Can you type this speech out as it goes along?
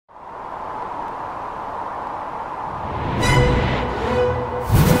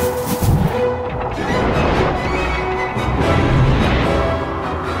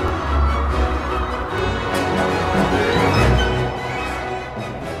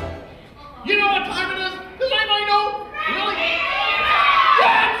You know what time it is? Does anybody know? Really?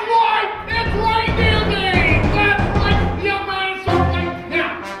 That's right! It's Reindeer Games! That's right! Young man is something.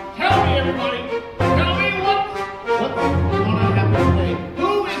 Now, tell me everybody. Tell me what's going to happen today.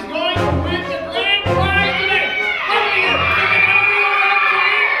 Who is going to win the grand prize today? How many here? Is it going to be a red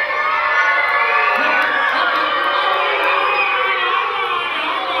team?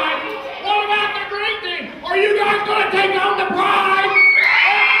 All right. What about the green team? Are you guys going to take home the prize?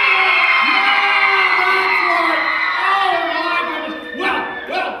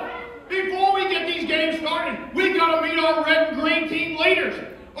 Our red and green team leaders.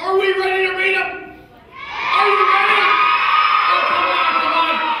 Are we ready to meet them? Are you ready? Oh, come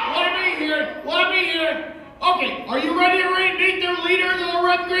on. Let me hear it. Let me hear it. Okay, are you ready to meet the leaders of the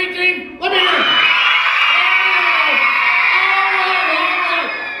red and green team? Let me hear it. All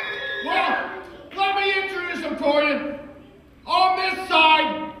right. Well, let me introduce them for you. On this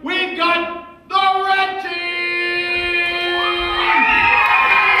side, we've got the red team.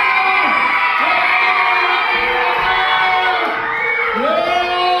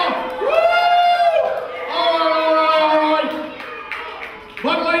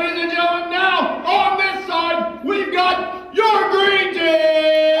 But ladies and gentlemen, now on this side, we've got your green team!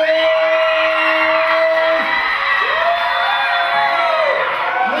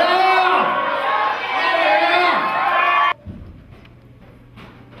 Yeah!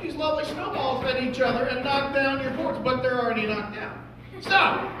 These lovely snowballs hit each other and knock down your boards, but they're already knocked down. So,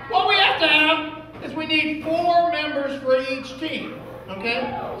 what we have to have is we need 4 members for each team.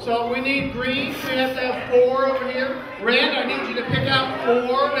 Okay, so we need green, we have to have 4 over here. Red, I need you to pick out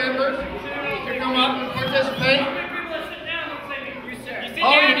 4 members to come up and participate.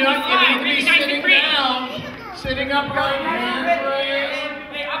 Oh, you need to be sitting down, sitting upright, hands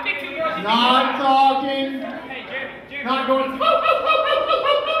raised, not talking, not going,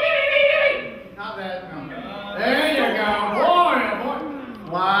 not that, no. There you go,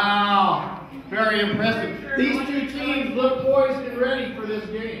 boy. Wow, very impressive. These 2 teams look poised and ready for this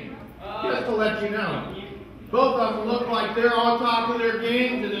game. Just to let you know. Both of them look like they're on top of their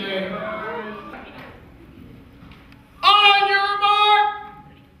game today. On your mark,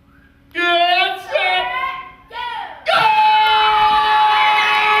 get set, go!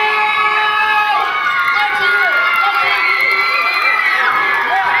 Let's hear it.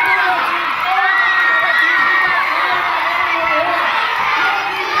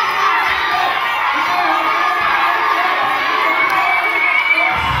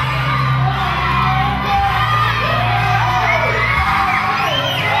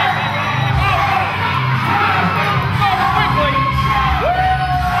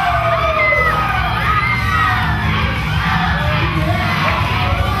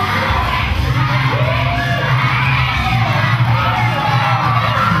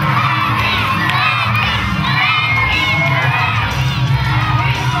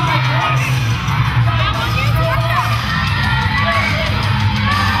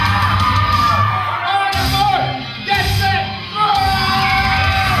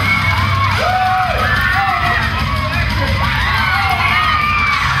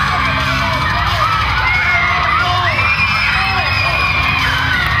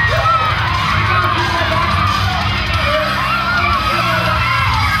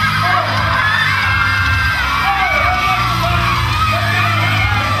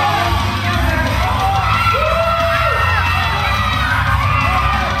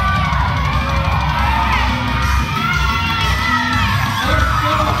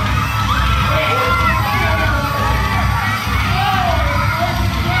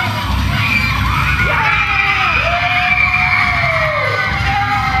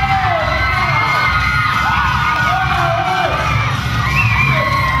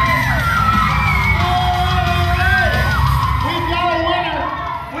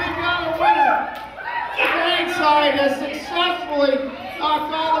 Has successfully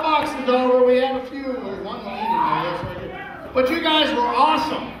knocked all the boxes over. We had a few, one lead in there, but you guys were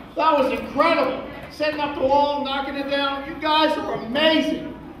awesome. That was incredible. Setting up the wall, knocking it down. You guys are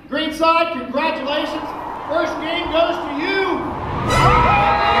amazing. Green side, congratulations. First game goes to you.